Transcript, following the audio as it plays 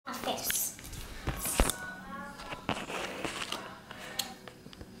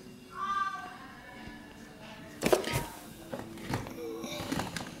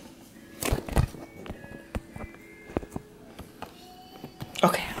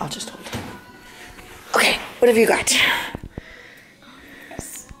I'll just hold it. Okay, what have you got?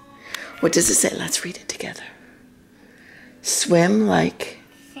 What does it say? Let's read it together. Swim like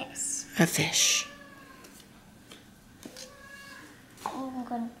a fish. I'm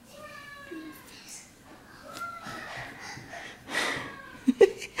gonna...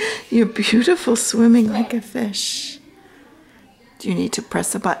 You're beautiful swimming like a fish. Do you need to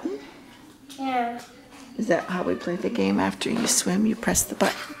press a button? Yeah. Is that how we play the game? After you swim, you press the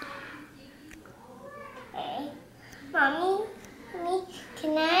button? Okay. Mommy,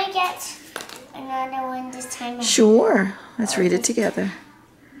 can I get another one this time? Sure. Let's read it together.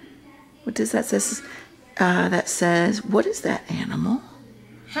 What does that say? That says, what is that animal?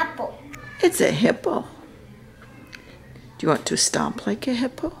 Hippo. It's a hippo. Do you want to stomp like a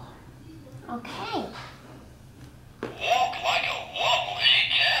hippo? Okay.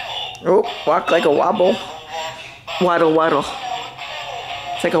 Oh, walk like a wobble. Waddle, waddle.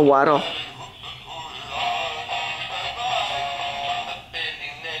 It's like a waddle.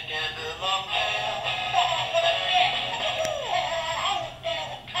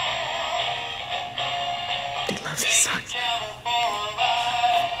 They love this song.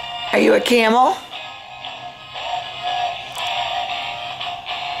 Are you a camel?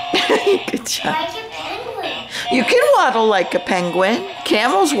 Good job. Like a penguin. You can waddle like a penguin.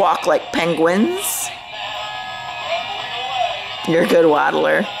 Camels walk like penguins. You're a good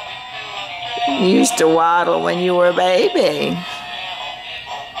waddler. You used to waddle when you were a baby.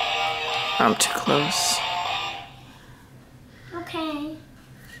 I'm too close. Okay.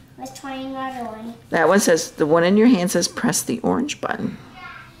 Let's try another one. That one says, the one in your hand says press the orange button.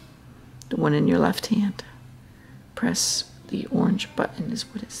 The one in your left hand. Press the orange button is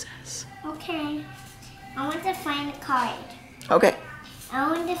what it says. Okay. I want to find a card. Okay. I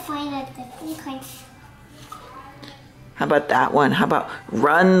want to find a different card. How about that one? How about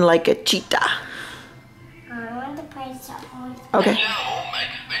run like a cheetah? I want to play something. Okay.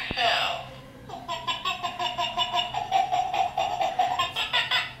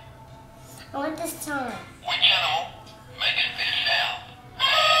 I want this song. Which animal makes this sound?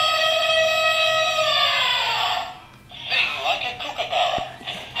 Sing like a kookaburra.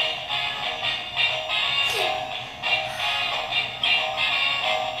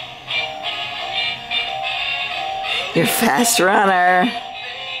 You're a fast runner.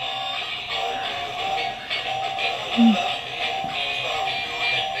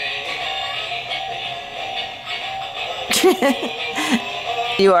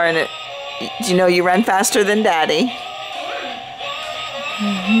 You are in it. Do you know you run faster than Daddy?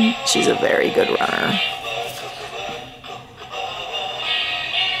 She's a very good runner.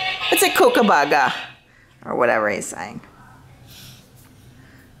 It's a kookaburra, or whatever he's saying.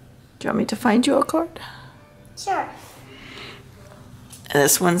 Do you want me to find you a card? Sure. And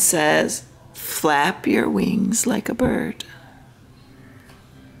this one says, flap your wings like a bird.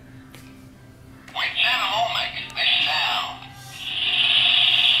 Which animal makes this sound?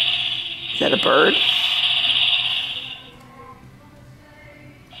 Is that a bird?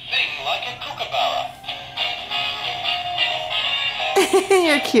 Sing like a kookaburra.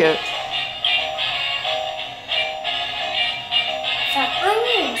 You're cute. So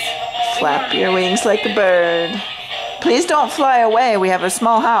onions. Flap your wings like a bird. Please don't fly away. We have a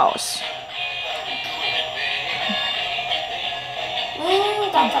small house.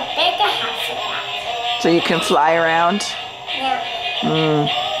 That's a bigger house than that. So you can fly around. Yeah.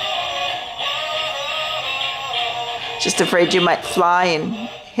 Just afraid you might fly and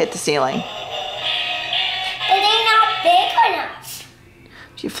hit the ceiling. But they're not big enough.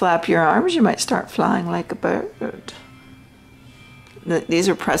 If you flap your arms, you might start flying like a bird. These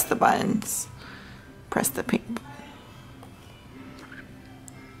are press the buttons. Press the pink button.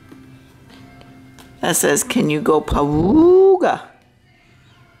 That says, can you go pawooga?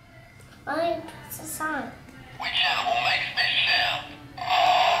 What's the song? Which animal makes this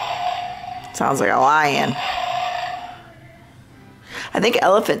sound? Sounds like a lion. I think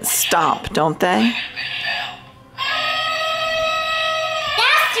elephants stomp, don't they?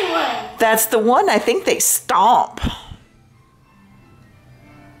 That's the one. That's the one. I think they stomp.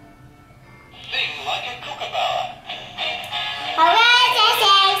 Sing like a kookaburra.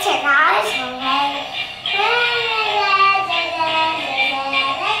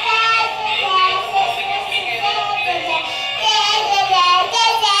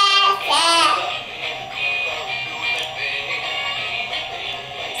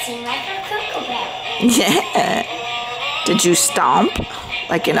 Sing like a kookaburra. Yeah. Did you stomp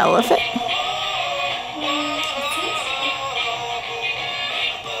like an elephant?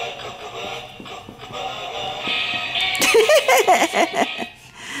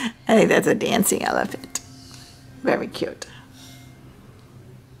 I think that's a dancing elephant. Very cute.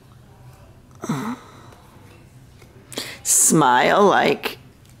 Smile like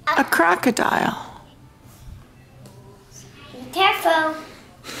a crocodile. Be careful.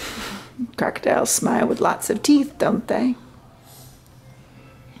 Crocodiles smile with lots of teeth, don't they?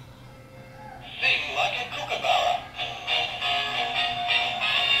 Sing like a kookaburra.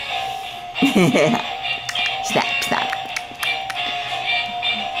 Snap, snap.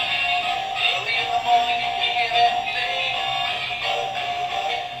 Early in the morning, you begin and sing.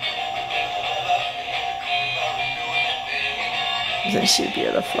 Isn't she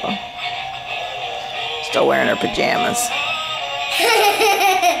beautiful? Still wearing her pajamas.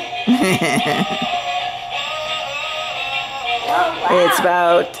 Oh, wow. It's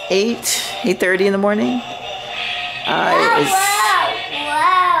about 8:30 in the morning. Wow,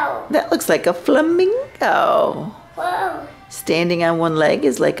 That looks like a flamingo. whoa. Standing on one leg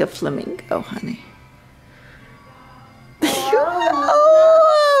is like a flamingo, honey.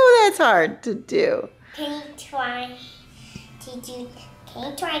 Oh, that's hard to do. Can you try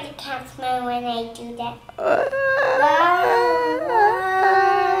to catch me when I do that?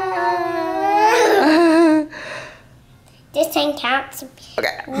 This thing counts.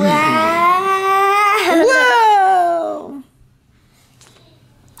 Okay. Wow. Whoa!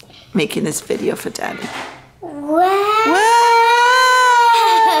 Making this video for Daddy. Wow.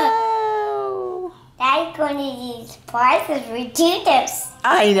 Whoa! Daddy's going to use prizes for do this.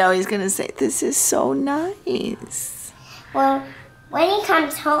 I know he's gonna say this is so nice. Well, when he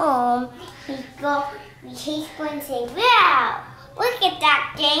comes home, he's going to say, wow, look at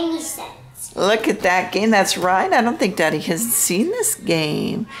that game, he says. Look at that game. That's right. I don't think Daddy has seen this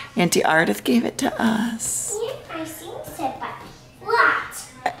game. Auntie Ardith gave it to us. Yeah, I've seen it, but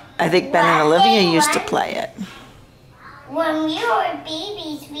what? I think Ben and Olivia used to play it. When we were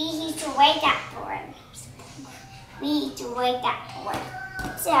babies, we used to wake up for it. We used to wake up for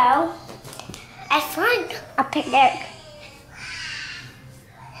it. So, I found a picnic.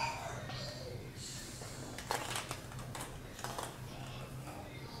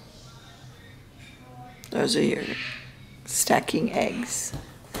 Those are your stacking eggs.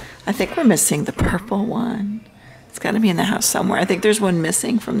 I think we're missing the purple one. It's got to be in the house somewhere. I think there's one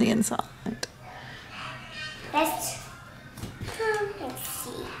missing from the inside. Let's see.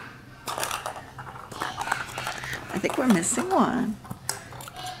 I think we're missing one.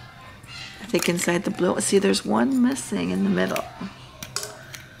 I think inside the blue. See, there's one missing in the middle.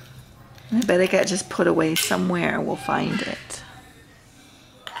 I bet it got just put away somewhere. We'll find it.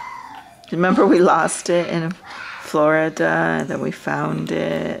 Remember we lost it in Florida, and then we found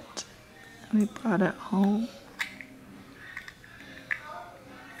it, and we brought it home.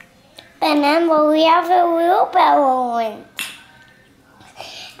 Remember, we have a wheelbarrow one.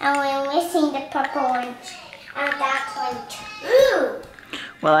 And we're missing the purple one. And that one too.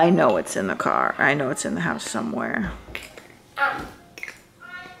 Well, I know it's in the car. I know it's in the house somewhere. Mommy,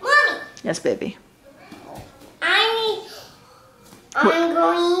 Yes, baby. I'm what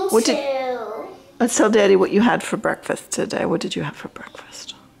going did- to... Let's tell Daddy what you had for breakfast today. What did you have for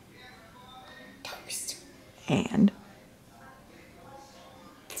breakfast? Toast. And?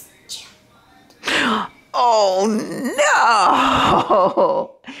 Oh,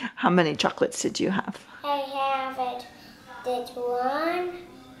 no! How many chocolates did you have? I have it. Did 1,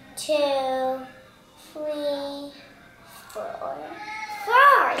 2, 3, 4.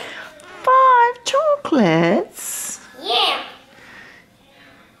 5. 5 chocolates. Yeah.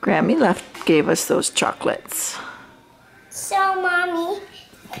 Grammy gave us those chocolates. So, Mommy.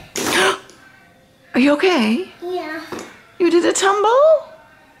 Are you okay? Yeah. You did a tumble?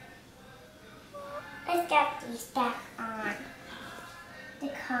 Let's get these back on. The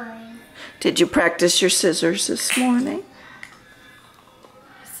kind. Did you practice your scissors this morning?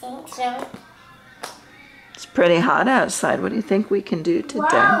 I think so. It's pretty hot outside. What do you think we can do today?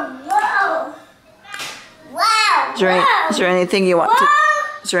 Wow, whoa. Wow, Is there, whoa. is there anything you want to?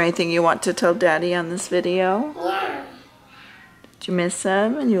 Whoa. Is there anything you want to tell Daddy on this video? Yeah. Did you miss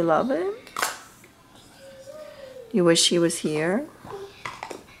him and you love him? You wish he was here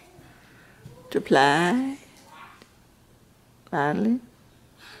to play? Madeline?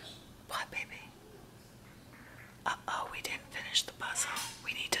 What, baby? Uh-oh, we didn't finish the puzzle.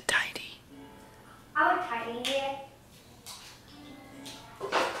 We need to tidy. I'll tidy it.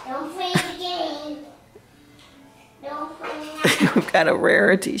 Don't play the game. Don't play that. We've got a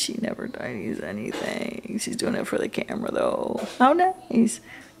rarity. She never tidies anything. She's doing it for the camera, though. How nice.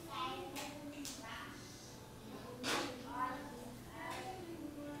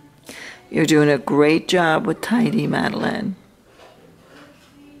 You're doing a great job with tidy, Madeline.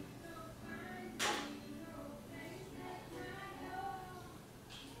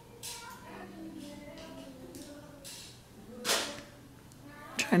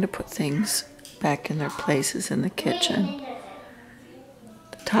 trying to put things back in their places in the kitchen.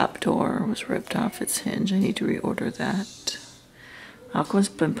 The top door was ripped off its hinge. I need to reorder that. Malcolm's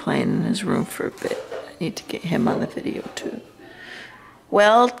been playing in his room for a bit. I need to get him on the video too.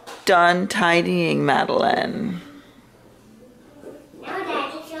 Well done tidying, Madeline. Now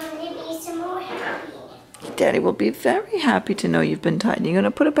Daddy's going to be some more happy. Daddy will be very happy to know you've been tidying. You're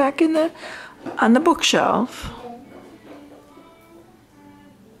going to put it back in on the bookshelf.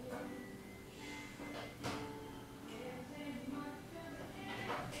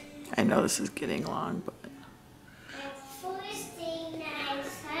 I know this is getting long, but First thing,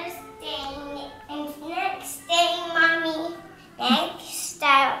 and next thing, Mommy. Next,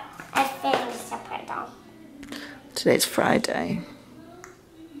 I finished the puddle. today's Friday.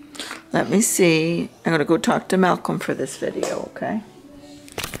 Let me see. I'm going to go talk to Malcolm for this video, okay?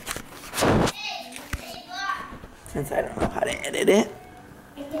 Since I don't know how to edit it.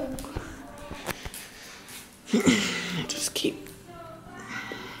 I just keep...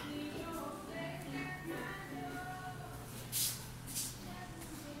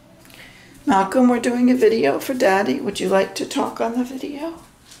 Malcolm, we're doing a video for Daddy. Would you like to talk on the video?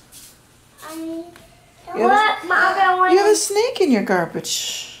 What, Mom? You have a snake in your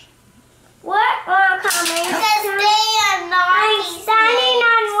garbage. What, Mom? Because they are naughty. I'm standing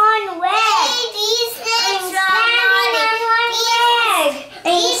on one leg. These snakes are naughty.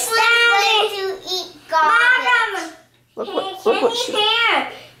 These snakes like to eat garbage. Look what she... here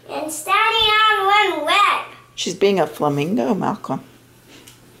and standing on one leg. She's being a flamingo, Malcolm.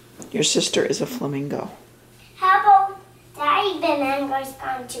 Your sister is a flamingo. How about Daddy Bananga's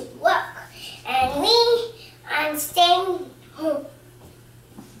gone to work and I'm staying home.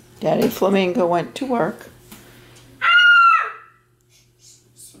 Daddy Flamingo went to work. I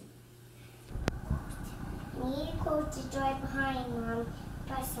need to close the door behind Mom,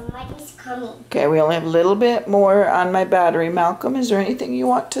 but somebody's coming. Okay, we only have a little bit more on my battery. Malcolm, is there anything you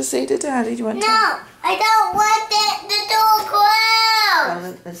want to say to Daddy? Do you want to? No, I don't want the door closed.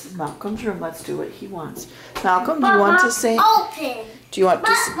 Well, this is Malcolm's room. Let's do what he wants. Malcolm, do you want to say? Open. Do you want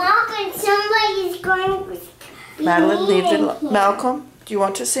to? But Malcolm, somebody's going to be Madeline, leave it. here. Malcolm, do you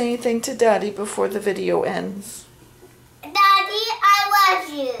want to say anything to Daddy before the video ends? Daddy, I love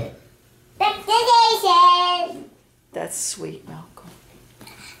you. That's That's sweet, Malcolm.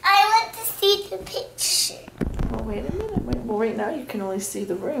 I want to see the picture. Well, wait a minute. Well, right now you can only see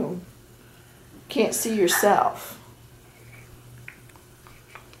the room. Can't see yourself.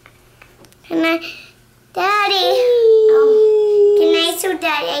 Can I, Daddy? Can I show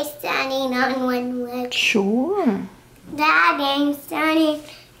Daddy standing on one leg? Sure. Daddy, I'm standing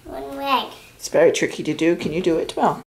on one leg. It's very tricky to do. Can you do it, Mel?